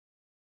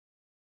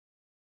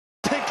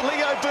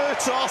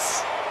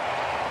Bertos.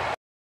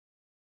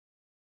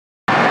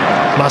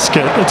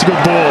 Muscat, it's a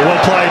good ball. Well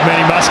played,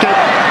 Manny Muscat.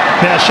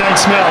 Now Shane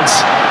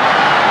Smells.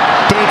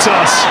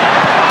 Bertos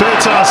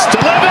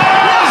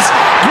delivers!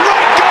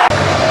 Great goal!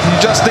 You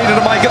just needed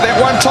to make it that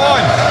one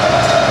time.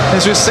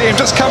 As we see him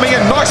just coming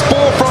in. Nice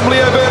ball from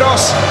Leo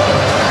Bertos.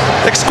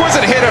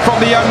 Exquisite header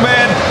from the young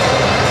man.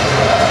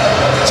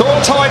 It's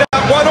all tied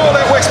up. 1-1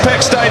 at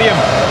Westpac Stadium.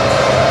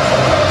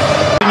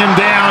 Him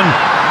down.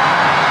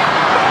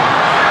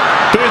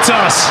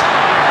 Bertos.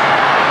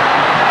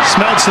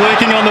 Smelts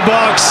lurking on the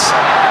box.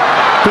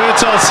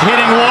 Bertos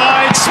heading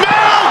wide.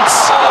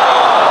 Smelts!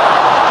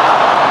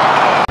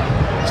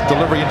 His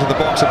delivery into the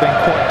box have been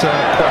quite good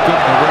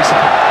in the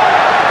recent.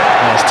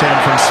 Nice turn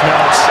from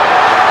Smelts.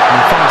 And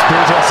he finds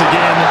Bertos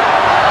again.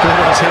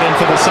 Bertos heading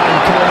for the same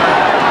corner.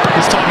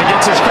 This time he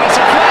gets his cross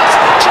across.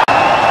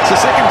 It's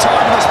the second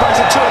time in the space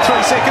of 2 or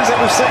 3 seconds that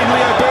we've seen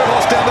Leo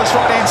Bertos down this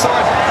right-hand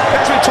side.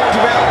 As we talked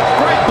about,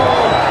 great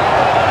ball.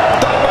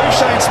 Don't move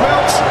Shane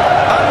Smelts.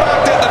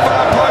 Unmarked at the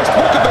far post.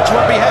 Vukovic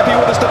won't be happy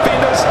with his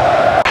defenders.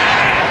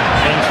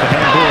 Hands for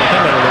handball. I think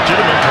they were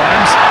legitimate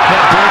claims.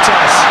 Now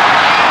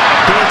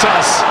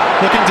Bertos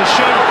looking to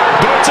shoot.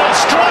 Bertos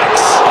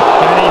strikes.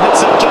 And he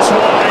hits it just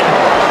wide.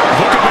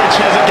 Vukovic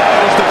has a go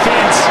at his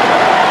defence.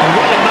 And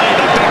well and made,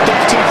 they backed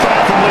off too far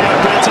from Leo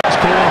Bertos.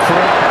 Calling for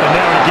it. And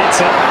now he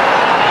gets it.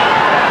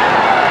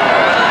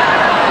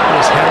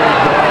 He's harried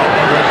by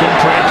Andre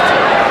Gimprecht.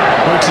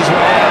 Works his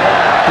way out.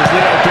 There's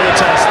Leo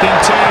Bertos. Then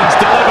turns.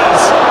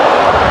 Delivers.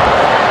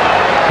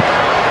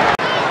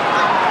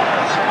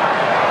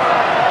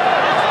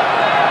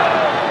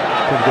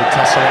 Pretty good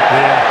tussle up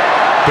there.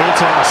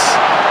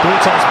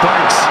 Bertos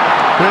breaks.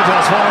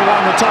 Bertos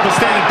 1-on-1, the top is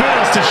standing.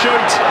 Bertos to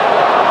shoot.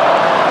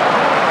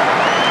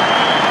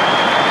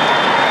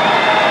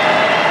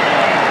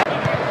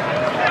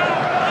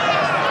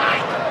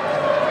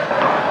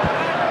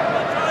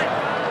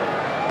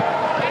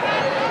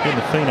 In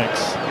the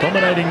Phoenix,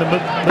 dominating the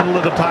middle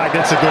of the park.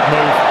 That's a good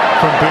move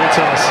from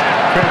Bertos.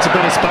 Creates a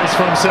bit of space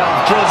for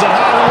himself. Drills it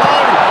hard and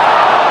low.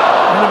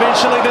 And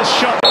eventually this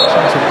shot.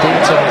 Chance with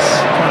Bertos.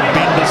 Trying to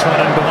bend this one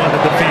in behind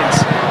the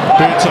defence.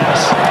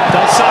 Bertos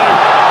does so.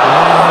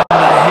 And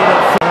the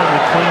header from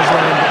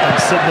Queensland and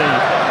Sydney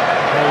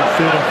hold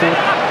 3rd and 4th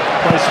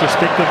place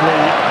respectively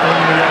in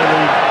the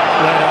A-League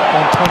ladder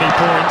on 20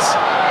 points.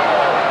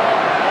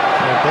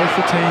 So both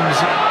the teams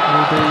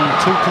will be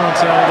 2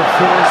 points out of the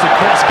 4 as the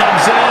cross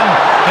comes in.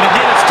 And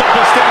again it's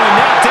Topper Stanley.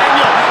 Now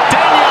Daniel.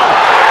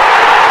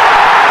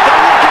 The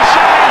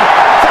ricochet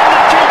from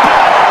the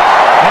keeper.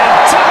 And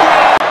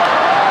Tabra.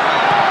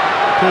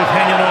 Perth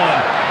hanging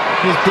on.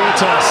 Here's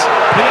Bertos.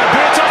 Leo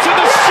Bertos with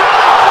the shot!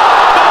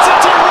 That's a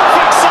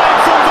terrific save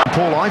from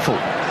Paul Eiffel.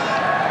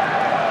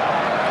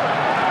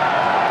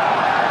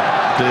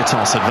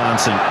 Bertos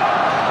advancing.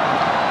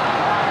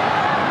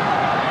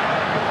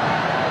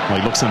 Well,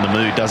 he looks in the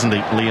mood, doesn't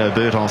he, Leo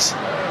Bertos?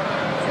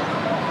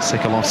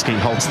 Sikolovsky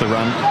holds the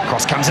run.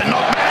 Cross comes in,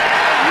 not bad!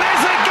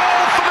 There's a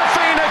goal for the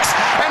Phoenix,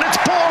 and it's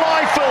Paul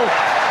Eiffel.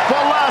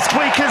 Well, last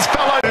week his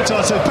fellow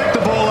Bertos have picked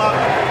the ball up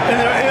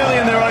early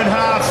in their own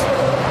half.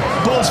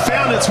 Ball's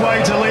found its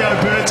way to Leo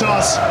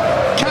Bertos.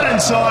 Cut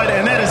inside,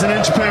 and that is an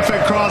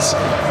inch-perfect cross.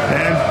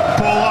 And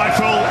Paul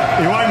Eiffel,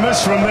 he won't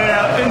miss from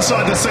there,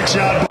 inside the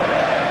 6-yard.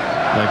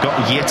 They've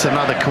got yet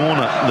another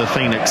corner, the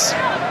Phoenix.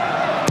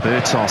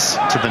 Bertos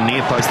to the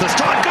near post. This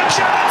time, good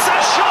chance,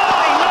 a shot!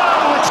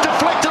 No, it's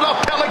deflected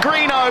off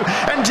Pellegrino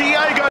and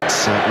Diego.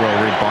 It's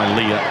well read by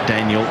Leah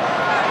Daniel.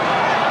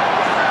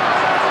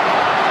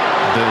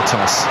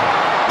 Bertos,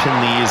 pin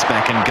the ears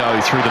back and go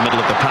through the middle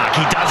of the park.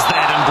 He does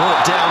that and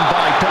brought down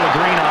by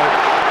Pellegrino.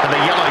 And a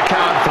yellow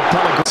card for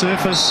Pellegrino.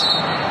 Surface.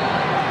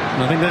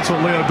 And I think that's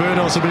what Leo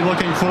Bertos will be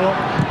looking for.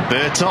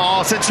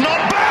 Bertos, it's not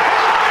bad!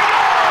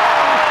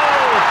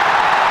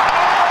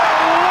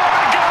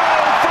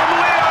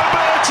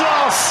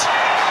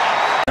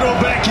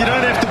 Back, you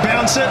don't have to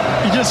bounce it,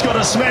 you just got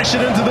to smash it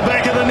into the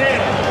back of the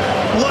net.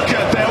 Look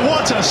at that,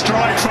 what a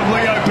strike from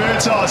Leo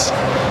Bertos.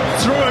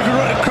 Through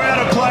a crowd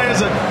of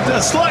players,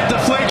 a slight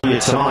deflection.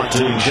 Tonight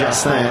doing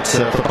just that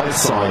for both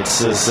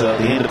sides as the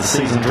end of the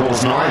season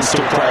draws nigh.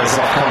 Still players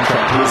off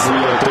contract. Here's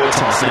Leo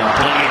Bertos now,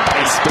 plenty of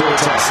pace.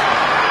 Bertos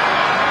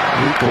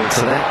equal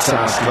to that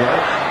task though.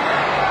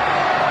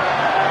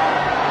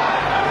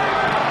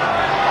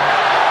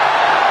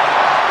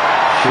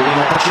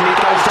 Shooting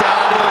opportunity goes down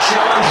under the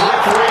challenge.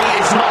 Referee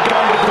is not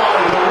going to blow.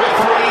 The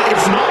referee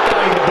is not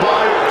going to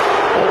blow.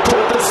 Or put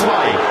it this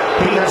way,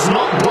 he has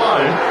not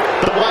blown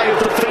the way of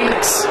the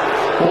Phoenix.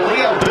 Well,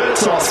 Leo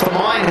Bertos, for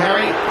mine,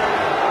 Harry,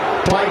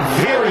 played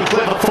very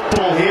clever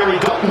football here. He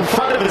got in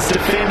front of his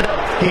defender.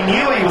 He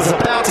knew he was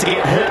about to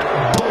get hit.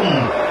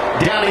 Boom!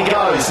 Down he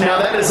goes. Now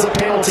that is a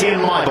penalty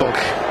in my book.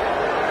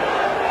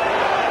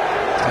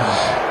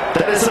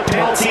 That is a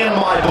penalty in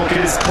my book. It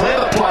is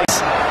clever play.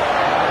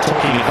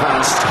 Talking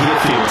advanced,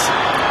 Herefield.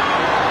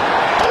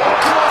 Oh,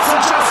 cross and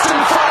just in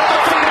front of the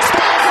Phoenix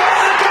Bars.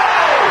 Where's the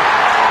goal?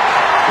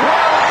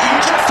 Well, you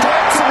just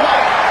had to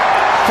wait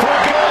for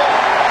a goal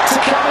to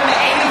come in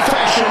any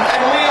fashion.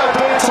 And Leo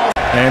Bertos.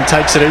 And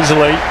takes it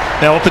easily.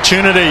 Now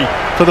opportunity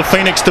for the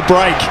Phoenix to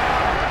break.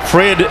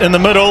 Fred in the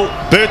middle.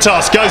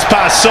 Bertos goes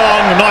past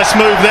Song. Nice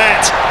move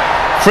that.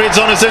 Fred's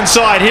on his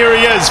inside. Here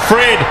he is.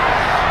 Fred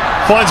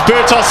finds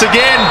Bertos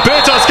again.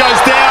 Bertos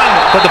goes down,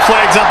 but the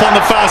flag's up on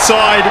the far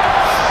side.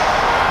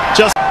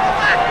 Just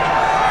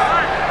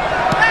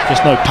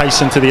no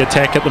pace into the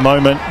attack at the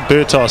moment.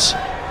 Bertos.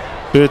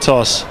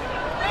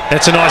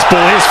 That's a nice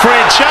ball. Here's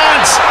Fred.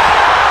 Chance.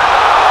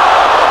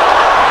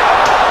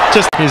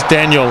 Here's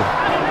Daniel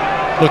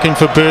looking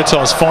for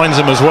Bertos. Finds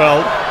him as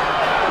well.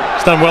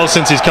 He's done well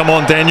since he's come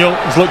on, Daniel.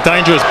 He's looked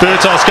dangerous.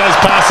 Bertos goes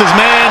past his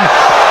man.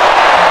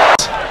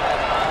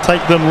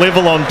 Take them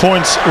level on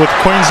points with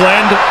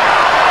Queensland.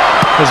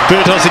 As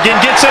Bertos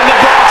again gets in the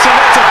box, and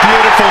that's a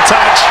beautiful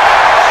touch.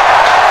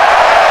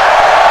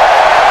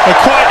 A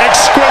quite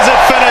exquisite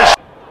finish.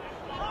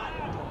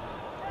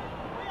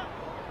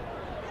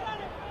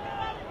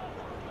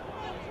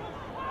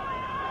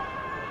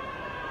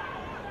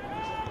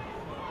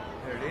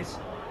 There it is.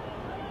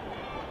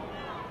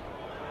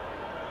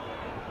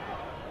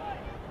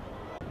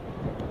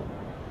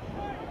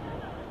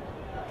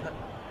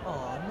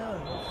 Oh no.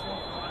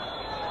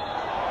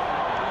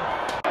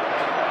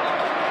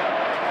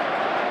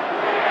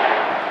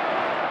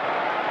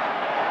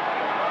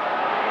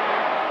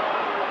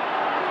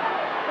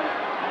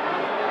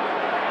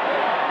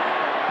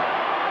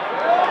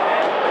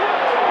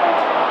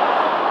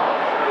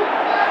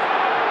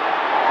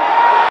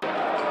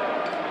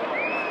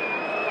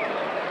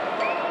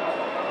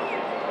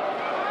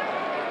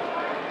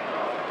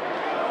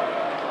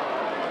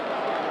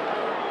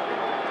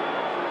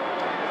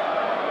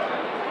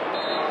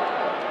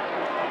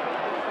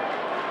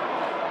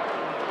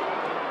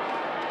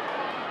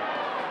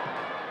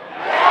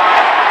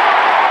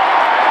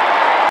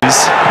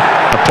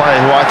 A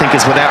player who I think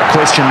is without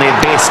question their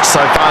best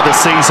so far this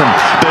season.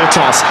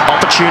 Bertos,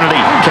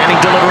 opportunity. Can he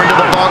deliver into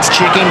the box?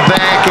 Checking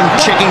back too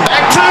deep,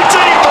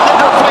 but the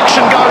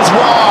deflection goes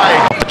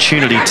wide.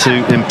 Opportunity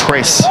to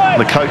impress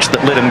the coach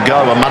that let him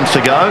go a month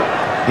ago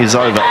is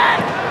over.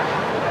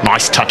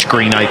 Nice touch,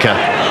 Greenacre.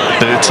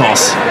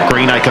 Bertos.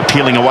 Greenacre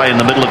peeling away in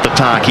the middle of the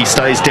park. He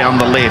stays down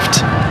the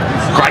left.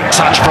 Great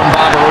touch from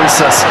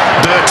Barbarouses.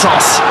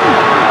 Bertos.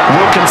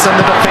 Wilkinson,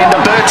 the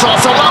defender.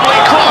 Bertos, a lovely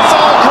cross.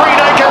 Oh,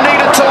 Greenacre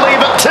needed to leave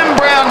it. Tim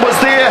Brown was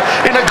there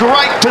in a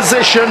great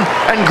position,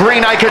 and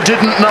Greenacre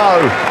didn't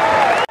know.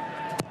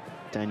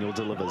 Daniel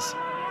delivers.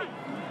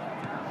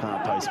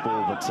 Far post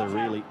ball, but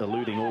really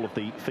eluding all of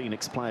the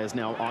Phoenix players.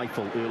 Now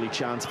Eiffel, early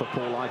chance for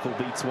Paul Eiffel.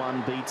 Beats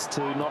one, beats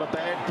two. Not a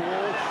bad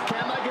ball.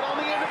 Can they get on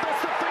the end of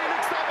this? The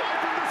Phoenix, they've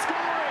opened the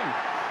scoring.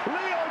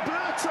 Leo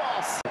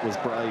Bertos. It was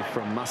brave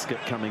from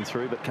Muscat coming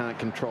through, but can't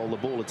control the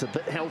ball. It's a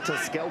bit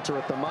helter-skelter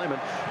at the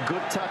moment.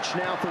 Good touch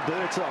now for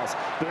Bertos.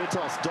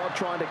 Bertos, Dodd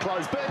trying to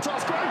close.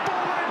 Bertos, great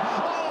ball in.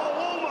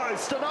 Oh,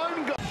 almost an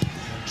own goal.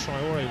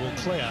 Traore will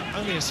clear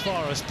only as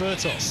far as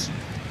Bertos.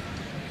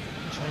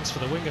 Chance for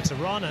the winger to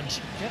run and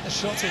get the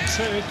shot in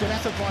too. Good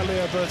effort by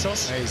Leo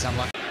Bertos. He's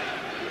unlucky.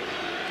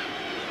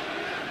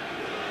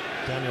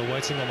 Daniel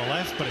waiting on the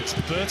left, but it's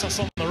Bertos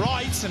on the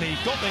right, and he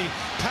got the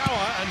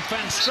power, and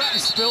Van Straten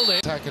spilled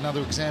it. Take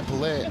another example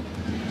there.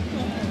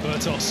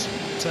 Bertos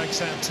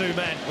takes out two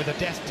men with a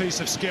deft piece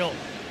of skill.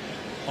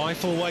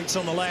 Eiffel waits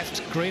on the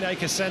left,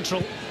 Greenacre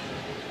central.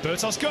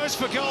 Bertos goes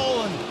for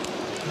goal, and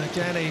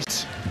again, the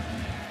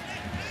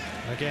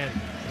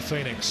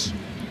Phoenix.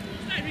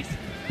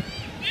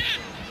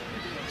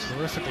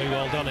 Terrifically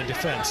well done in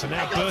defence. And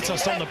now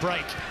Bertos on the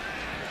break.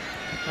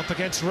 Up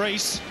against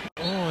Rees.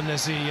 Oh, and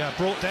as he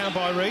brought down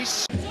by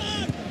Rees.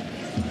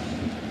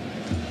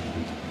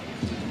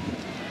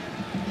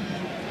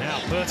 Now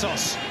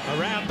Bertos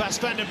around Bas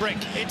van den Brink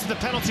into the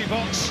penalty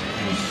box.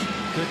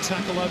 Good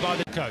tackle though by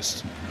the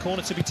coast.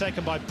 Corner to be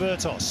taken by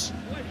Bertos.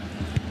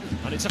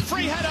 And it's a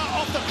free header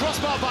off the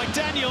crossbar by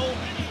Daniel.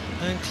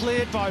 And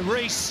cleared by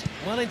Rees.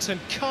 Wellington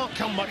can't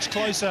come much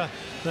closer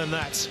than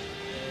that.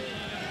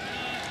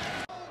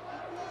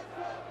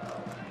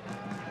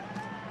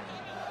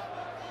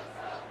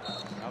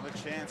 Another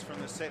chance from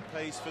the set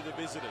piece for the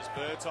visitors.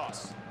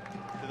 Bertos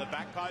to the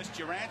back post.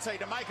 Durante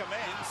to make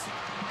amends.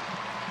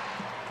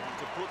 And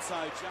to put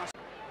so just.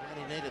 And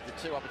he needed the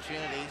two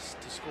opportunities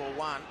to score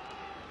one.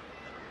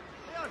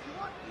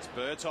 Here's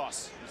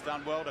Bertos. He's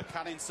done well to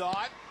cut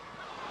inside.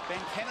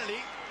 Ben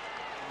Kennedy,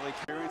 the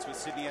experience with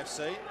Sydney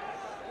FC.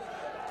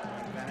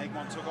 Van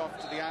Egmond took off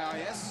to the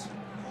AIS.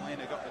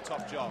 Melina got the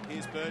top job.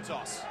 Here's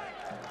Bertos.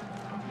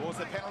 Towards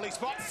the penalty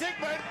spot.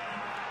 Sigmund.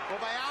 Well,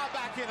 they are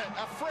back in it.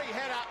 A free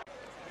header.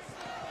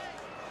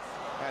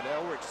 Had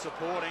Elrich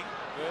supporting.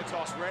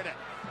 Bertos read it.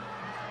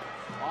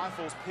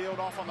 Eiffel's peeled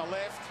off on the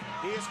left.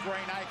 Here's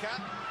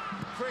Greenacre.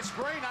 Chris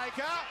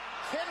Greenacre.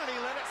 Kennedy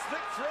let it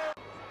slip through.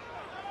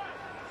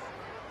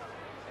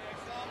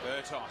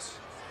 Bertos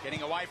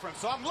getting away from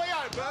some.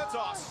 Leo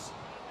Bertos.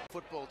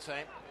 Football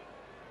team.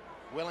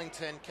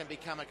 Wellington can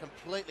become a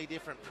completely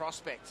different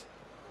prospect.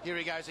 Here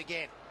he goes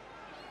again.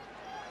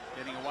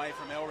 Getting away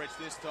from Elrich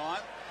this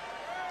time.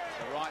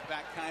 The right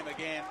back came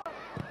again.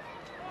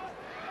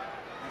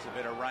 There's a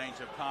better range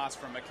of pass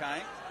from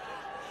McCain.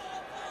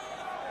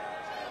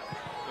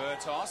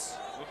 Bertos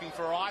looking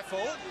for Eiffel.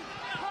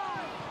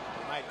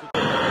 Made good.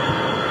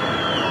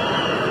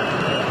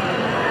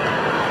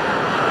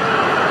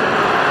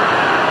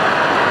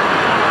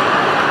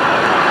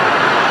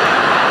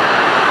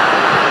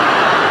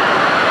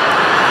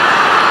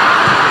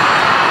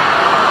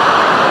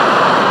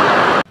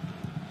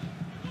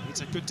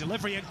 It's a good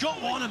delivery and got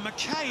one, and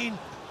McCain.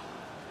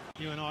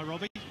 You and I,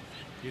 Robbie,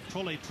 you'd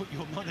probably put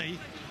your money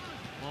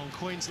on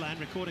Queensland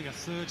recording a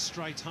third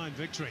straight home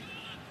victory.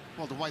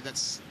 Well, the way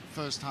that's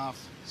first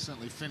half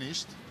certainly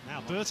finished.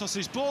 Now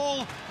Bertos'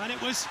 ball, and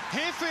it was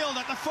Harefield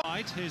at the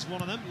side. Here's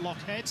one of them,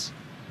 Lockhead.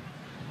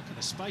 Look at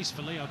the space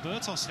for Leo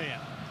Bertos here.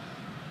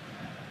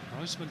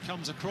 Grossman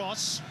comes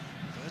across.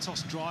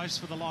 Bertos drives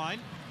for the line.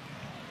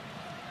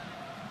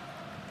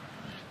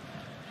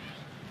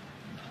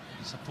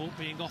 Support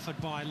being offered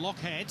by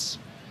Lockhead.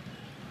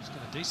 He's got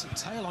a decent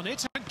tail on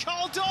it, and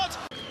Cole Dodd!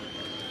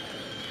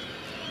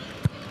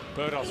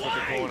 Bertos with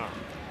the corner.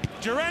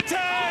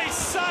 Durante,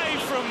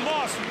 save from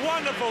Moss.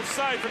 Wonderful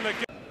save from the...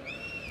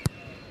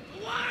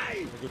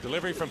 A good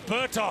delivery from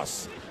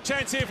Bertos.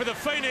 Chance here for the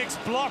Phoenix,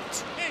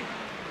 blocked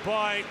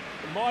by...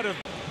 might have...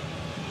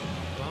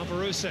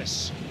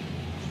 Barbarouses.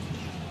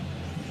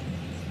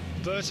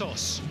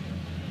 Bertos.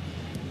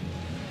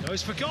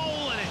 Goes for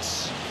goal, and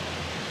it's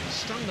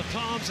stung the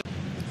palms.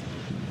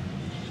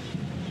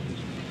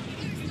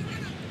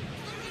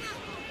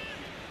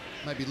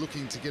 Maybe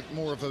looking to get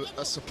more of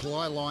a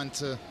supply line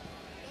to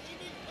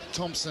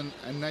Thompson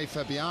and Ney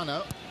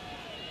Fabiano.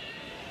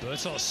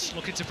 Bertos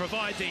looking to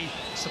provide the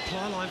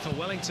supply line for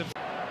Wellington.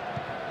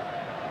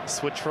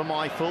 Switch from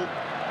Eiffel.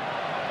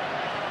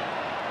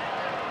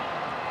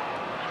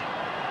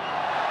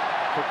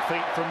 Quick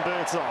feet from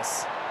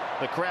Bertos.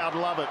 The crowd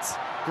love it.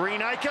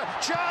 Greenacre,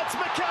 chance,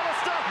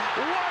 McAllister,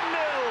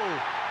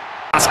 1-0.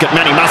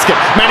 Manny Muscat,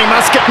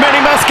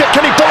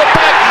 can he pull it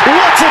back?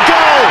 What a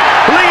goal!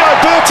 Leo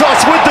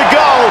Bertos with the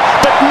goal,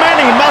 but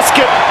Manny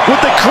Muscat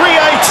with the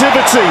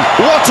creativity.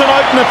 What an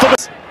opener for the...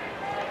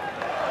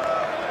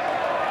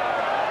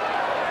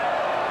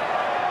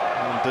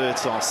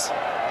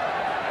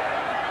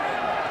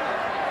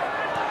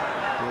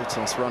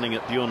 Bertos running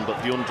at Bjorn,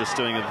 but Bjorn just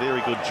doing a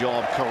very good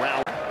job.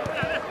 Corral.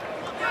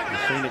 The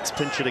Phoenix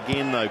pinch it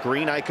again though.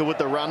 Greenacre with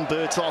the run,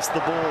 Bertos the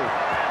ball.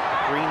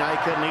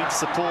 Greenacre needs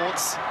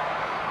supports.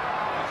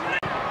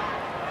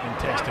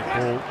 Fantastic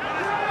ball.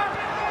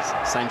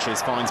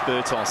 Sanchez finds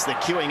Bertos. They're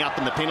queuing up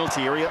in the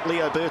penalty area.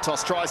 Leo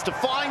Bertos tries to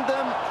find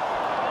them.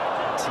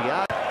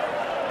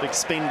 Big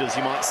spenders,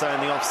 you might say, in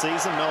the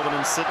off-season. Melbourne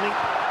and Sydney.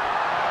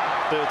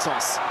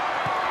 Bertos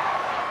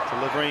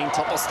delivering.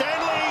 Topo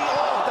Stanley.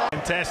 Oh,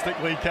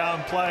 Fantastically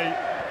calm play,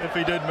 if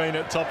he did mean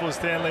it, Topo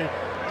Stanley.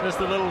 Just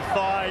a little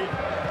thigh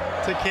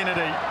to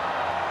Kennedy.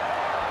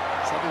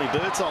 Suddenly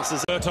Bertos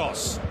is...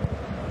 Bertos.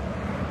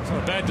 It's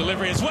not a bad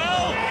delivery as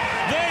well.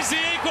 There's the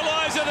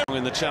equaliser.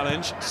 In the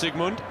challenge,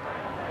 Sigmund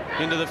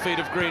into the feet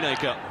of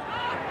Greenacre.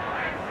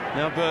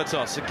 Now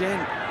Bertos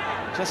again,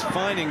 just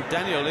finding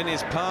Daniel in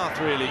his path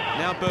really.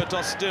 Now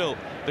Bertos still.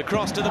 The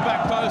cross to the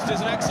back post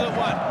is an excellent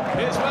one.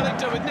 Here's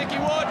Wellington with Nicky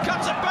Ward,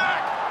 cuts it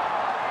back.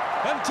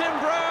 And Tim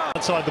Brown.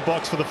 Outside the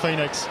box for the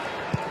Phoenix.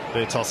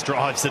 Bertos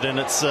drives it in.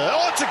 It's a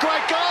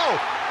great goal.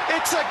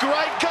 It's a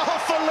great goal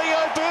for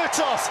Leo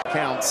Bertos.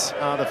 Counts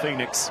are the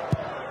Phoenix.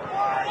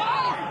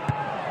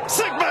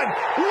 Sigmund,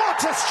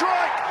 what a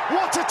strike!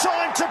 What a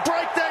time to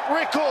break that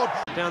record!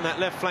 Down that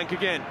left flank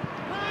again.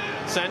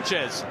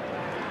 Sanchez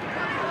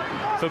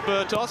for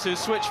Bertos, who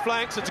switched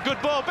flanks. It's a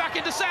good ball back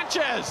into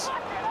Sanchez.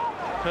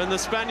 And the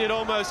Spaniard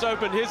almost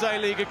opened his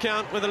A-League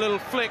account with a little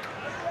flick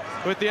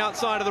with the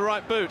outside of the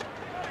right boot.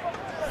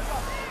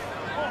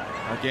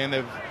 Again,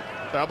 they're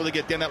able to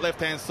get down that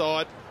left-hand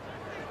side.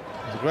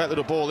 It's a great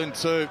little ball in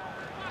too.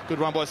 Good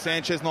run by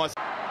Sanchez, nice.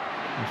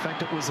 In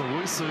fact, it was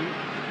Owusu,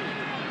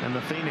 and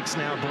the Phoenix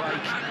now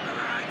break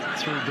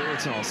through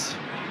Bertos.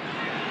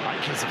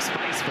 Acres of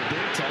space for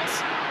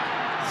Bertos.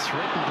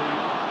 Threatened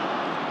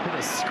to hit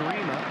a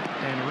screamer,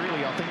 and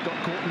really, I think, got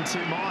caught in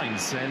two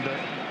minds, and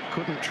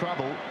couldn't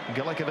trouble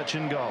Gilikovic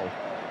in goal.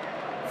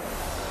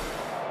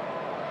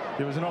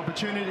 There was an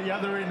opportunity at the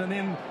other end, and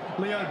then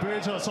Leo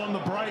Bertos on the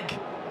break.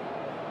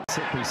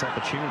 Set-piece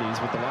opportunities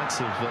with the likes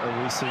of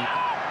Owusu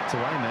to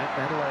aim at.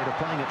 Adelaide are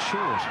playing it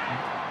short.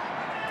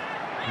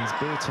 Here's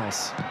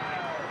Bertos.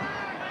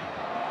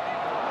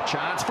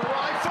 Chance for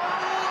Eiffel!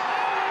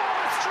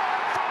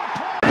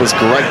 It was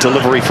great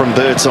delivery from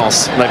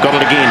Bertos. They've got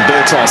it again,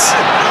 Bertos.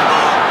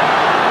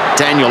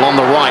 Daniel on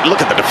the right.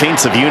 Look at the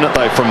defensive unit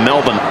though from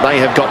Melbourne. They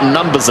have got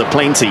numbers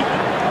aplenty.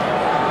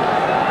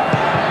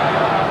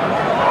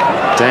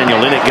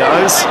 Daniel in it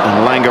goes,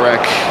 and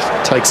Langerak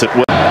takes it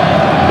with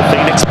the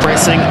Phoenix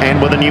pressing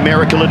and with a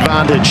numerical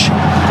advantage.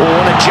 Oh,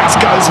 and it just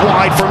goes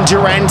wide from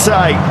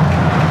Durante.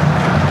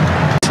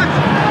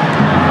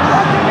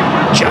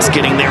 Just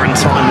getting there in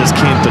time was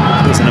Kemp,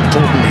 but it was an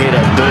important header.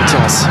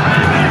 Bertos.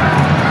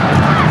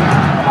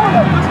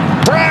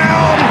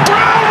 Brown!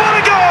 Brown, what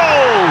a goal!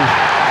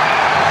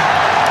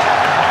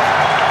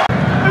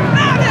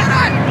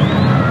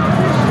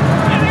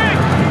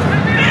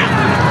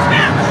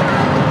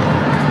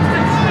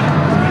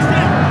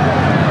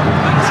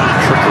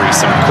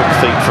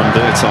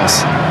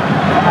 Bertos.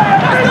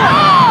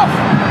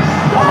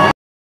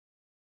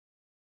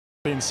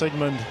 Ben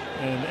Sigmund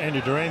and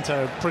Andrew Durante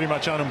are pretty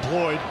much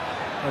unemployed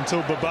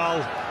until Babal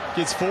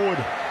gets forward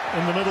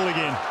in the middle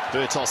again.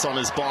 Bertos on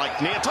his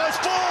bike, near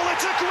post ball,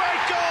 it's a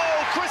great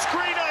goal! Chris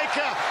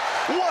Greenacre,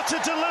 what a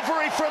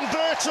delivery from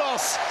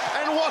Bertos,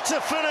 and what a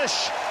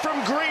finish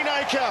from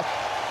Greenacre.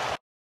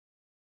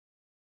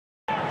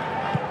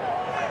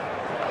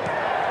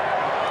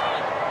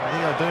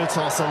 Leo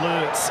Bertos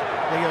alerts.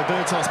 Leo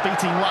Bertos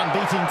beating one,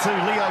 beating two.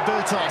 Leo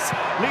Bertos,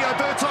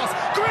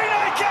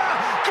 Greenacre!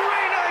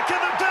 Greenacre,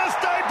 the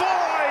birthday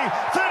boy!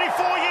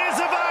 34 years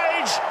of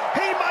age.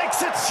 He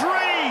makes it 3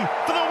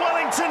 for the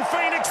Wellington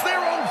Phoenix.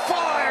 They're on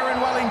fire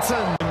in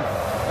Wellington.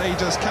 He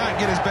just can't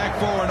get his back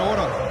four in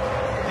order.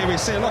 Here we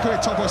see, look where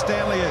Topo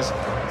Stanley is.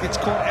 Gets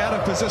caught out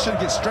of position,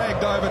 gets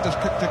dragged over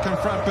to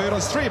confront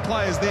Bertos. 3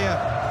 players there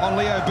on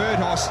Leo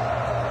Bertos.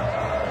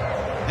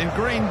 And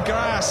green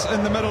grass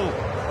in the middle.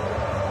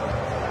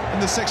 In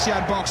the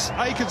 6-yard box,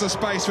 acres of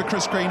space for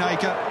Chris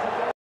Greenacre.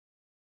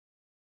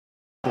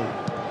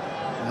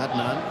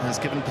 Adnan has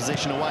given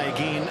possession away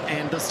again,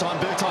 and this time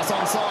Bertos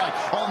onside.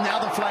 Oh, now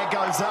the flag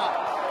goes up.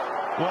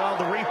 Well,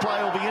 the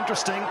replay will be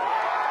interesting.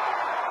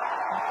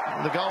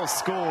 The goal's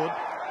scored.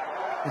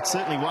 It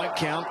certainly won't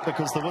count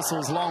because the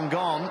whistle's long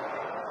gone.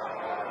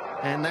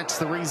 And that's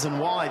the reason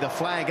why the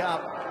flag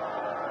up.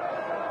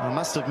 I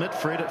must admit,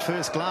 Fred, at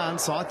first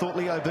glance, I thought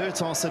Leo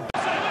Bertos had...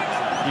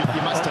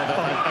 You must have a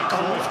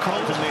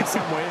cough in there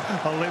somewhere.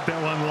 I'll let that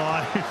one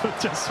lie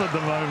just for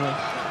the moment.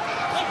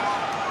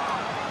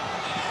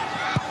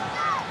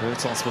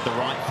 Bertos with the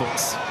right foot,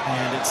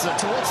 and it's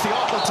towards the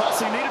toss.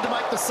 He needed to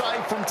make the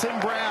save from Tim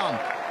Brown.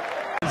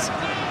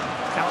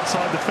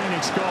 Outside the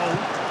Phoenix goal.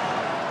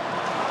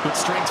 Good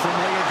strength from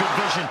Leo, good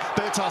vision.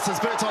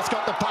 Has Bertos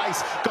got the pace?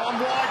 Gone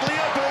wide.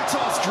 Leo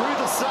Bertos drew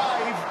the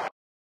save.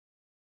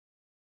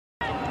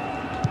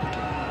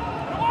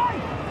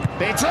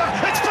 Better.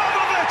 It's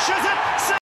Popovic, is it?